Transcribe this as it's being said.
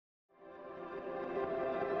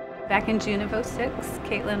Back in June of '06,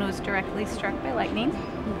 Katelyn was directly struck by lightning,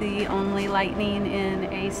 the only lightning in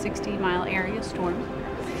a 60-mile area storm.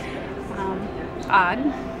 Odd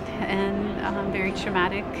and very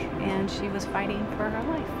traumatic, and she was fighting for her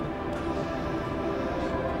life.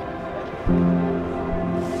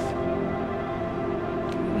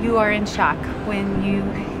 You are in shock when you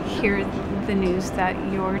hear the news that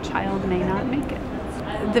your child may not make it.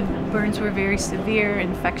 The burns were very severe,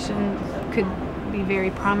 infection could be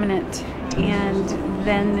very prominent, and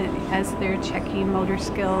then as they're checking motor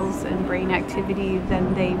skills and brain activity,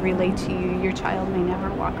 then they relate to you, your child may never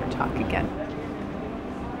walk or talk again.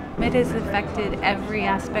 It has affected every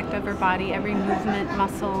aspect of her body, every movement,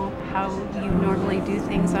 muscle, how you normally do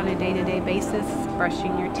things on a day-to-day basis,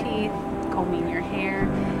 brushing your teeth, combing your hair,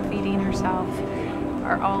 feeding herself,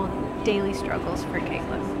 are all daily struggles for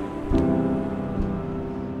Katelyn.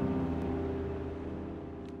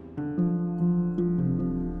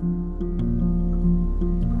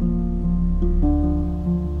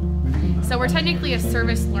 So we're technically a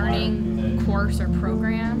service learning course or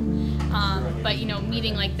program, but you know,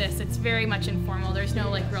 meeting like this, it's very much informal. There's no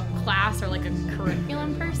like real class or like a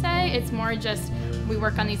curriculum per se. It's more just we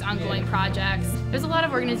work on these ongoing projects. There's a lot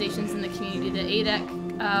of organizations in the community, the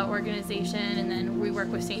ADEC organization, and then we work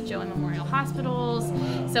with St. Joe and Memorial Hospitals.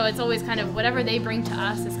 So it's always kind of whatever they bring to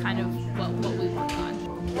us is kind of what we work on.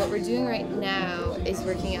 What we're doing right now is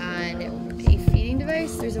working on a feeding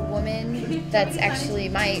device. There's a woman that's actually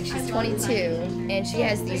my age, she's 22, and she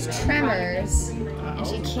has these tremors and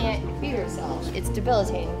she can't feed herself. It's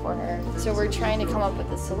debilitating for her. So we're trying to come up with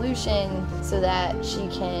a solution so that she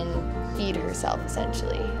can feed herself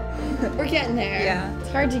essentially. We're getting there. Yeah. It's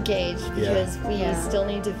hard to gauge because we still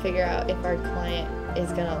need to figure out if our client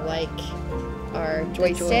is gonna like our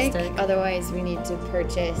joystick. Otherwise we need to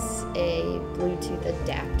purchase a Bluetooth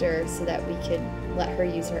adapter so that we could let her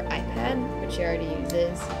use her iPad, which she already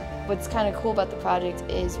uses. What's kind of cool about the project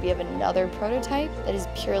is we have another prototype that is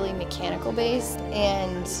purely mechanical based,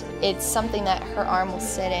 and it's something that her arm will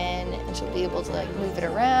sit in and she'll be able to like move it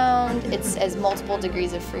around. It has multiple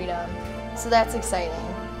degrees of freedom, so that's exciting.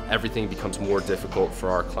 Everything becomes more difficult for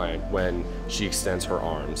our client when she extends her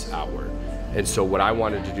arms outward. And so what I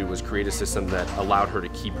wanted to do was create a system that allowed her to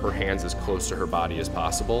keep her hands as close to her body as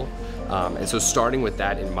possible. And so starting with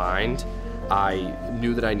that in mind, I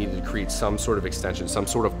knew that I needed to create some sort of extension, some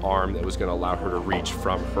sort of arm that was going to allow her to reach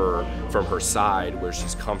from her side where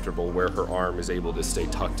she's comfortable, where her arm is able to stay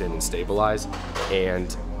tucked in and stabilized,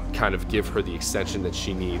 and kind of give her the extension that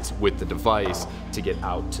she needs with the device to get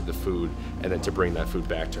out to the food and then to bring that food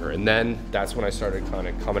back to her. And then that's when I started kind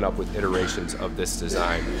of coming up with iterations of this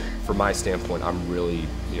design. From my standpoint, I'm really,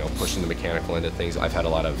 pushing the mechanical into things. I've had a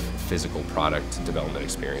lot of physical product development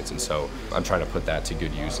experience, and so I'm trying to put that to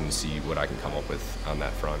good use and see what I can come up with on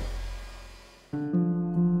that front.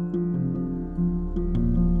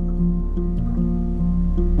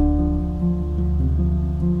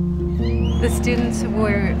 The students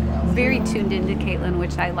were very tuned into Katelyn,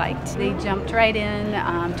 which I liked. They jumped right in,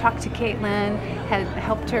 talked to Katelyn, had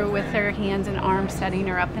helped her with her hands and arms, setting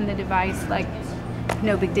her up in the device, like,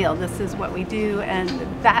 no big deal, this is what we do. And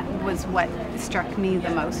that was what struck me the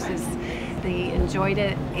most, is they enjoyed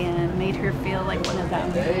it and made her feel like one of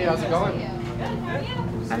them. Hey, how's it going?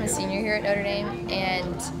 I'm a senior here at Notre Dame,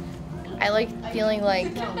 and I like feeling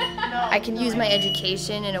like I can use my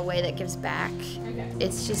education in a way that gives back.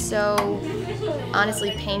 It's just so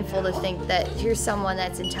honestly painful to think that here's someone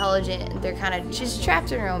that's intelligent and they're kind of just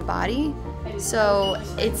trapped in her own body. So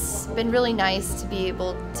it's been really nice to be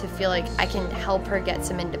able to feel like I can help her get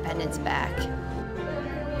some independence back.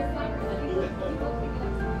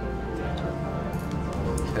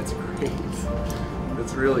 That's great.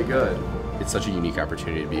 That's really good. It's such a unique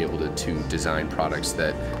opportunity to be able to design products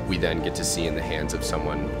that we then get to see in the hands of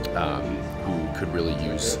someone who could really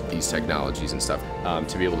use these technologies and stuff.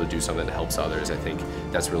 To be able to do something that helps others, I think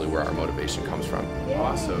that's really where our motivation comes from. Yeah.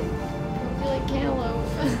 Awesome. I feel like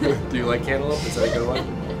cantaloupe. Do you like cantaloupe? Is that a good one?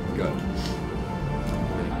 Good.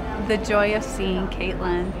 The joy of seeing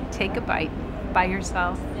Katelyn take a bite by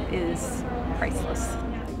herself is priceless.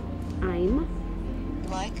 I'm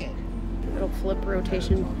Like it. little flip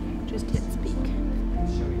rotation, just hit speak.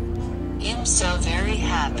 I'm so very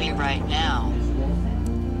happy right now.